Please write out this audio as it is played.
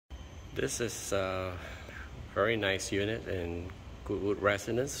This is a very nice unit in Goodwood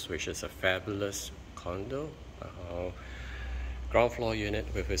Residence, which is a fabulous condo. Ground floor unit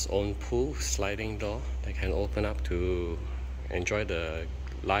with its own pool, sliding door that can open up to enjoy the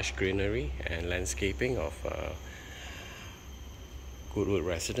lush greenery and landscaping of Goodwood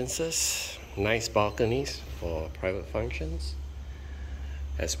Residences. Nice balconies for private functions,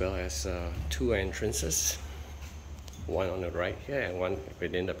 as well as two entrances, one on the right here and one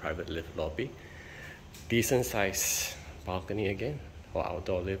within the private lift lobby. Decent size balcony again for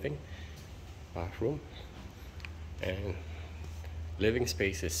outdoor living, bathroom, and living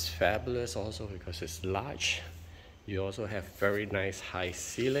space is fabulous also because it's large. You also have very nice high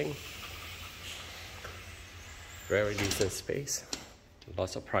ceiling, very decent space,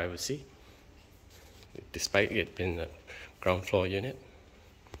 lots of privacy despite it being a ground floor unit.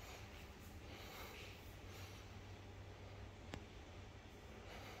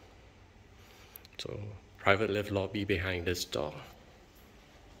 So private lift lobby behind this door.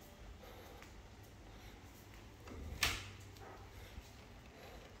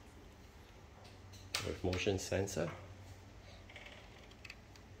 With motion sensor.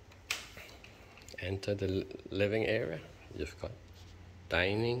 Enter the living area. You've got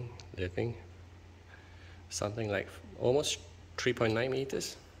dining, living, something like almost 3.9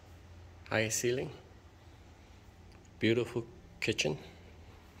 meters high ceiling. Beautiful kitchen,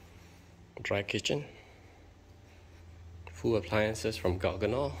 dry kitchen, full appliances from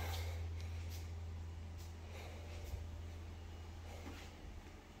Garganol.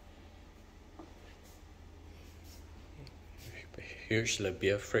 Huge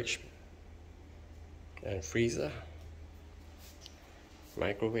beer fridge and freezer,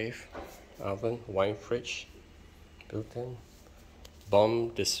 microwave, oven, wine fridge built in,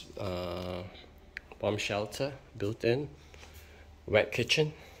 bomb shelter built in, wet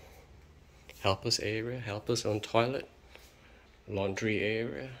kitchen, helper's area, helper's own toilet, laundry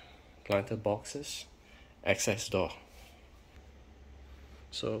area, planter boxes, access door.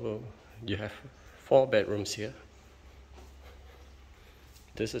 So you have 4 bedrooms here.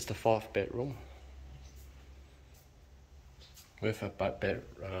 This is the 4th bedroom with a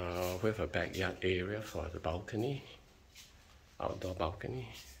backyard area for the balcony, outdoor balcony,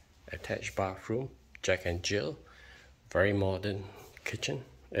 attached bathroom, Jack and Jill, very modern kitchen.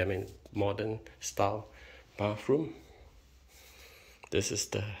 Modern style bathroom. This is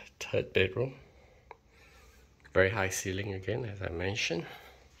the 3rd bedroom. Very high ceiling again, as I mentioned.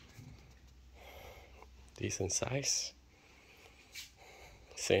 Decent size.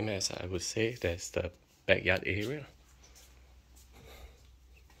 Same as I would say, there's the backyard area.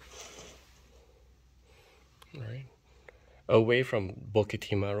 Right. Away from Bukit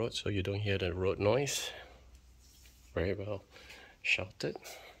Timah Road, so you don't hear the road noise. Very well sheltered.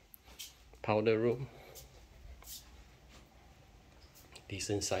 Powder room.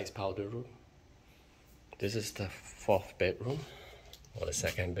 Decent size powder room. This is the 4th bedroom, or the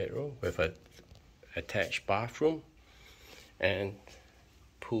 2nd bedroom, with a attached bathroom and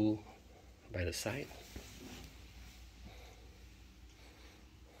pool by the side.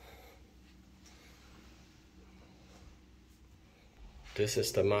 This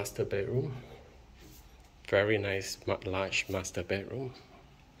is the master bedroom. Very nice, large master bedroom.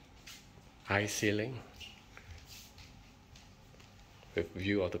 High ceiling with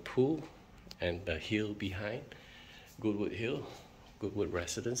view of the pool and the hill behind, Goodwood Hill, Goodwood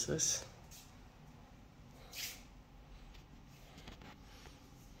Residences.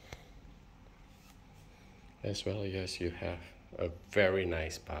 As well as you have a very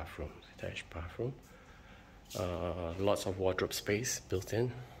nice bathroom, attached bathroom. Lots of wardrobe space built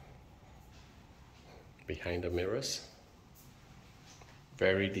in behind the mirrors.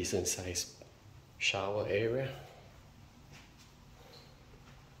 Very decent size shower area.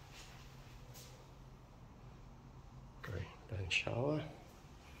 Great, then shower.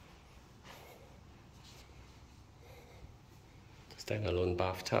 Standalone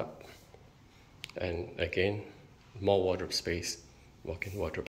bathtub. And again, more wardrobe space, walk-in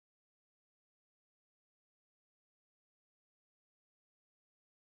wardrobe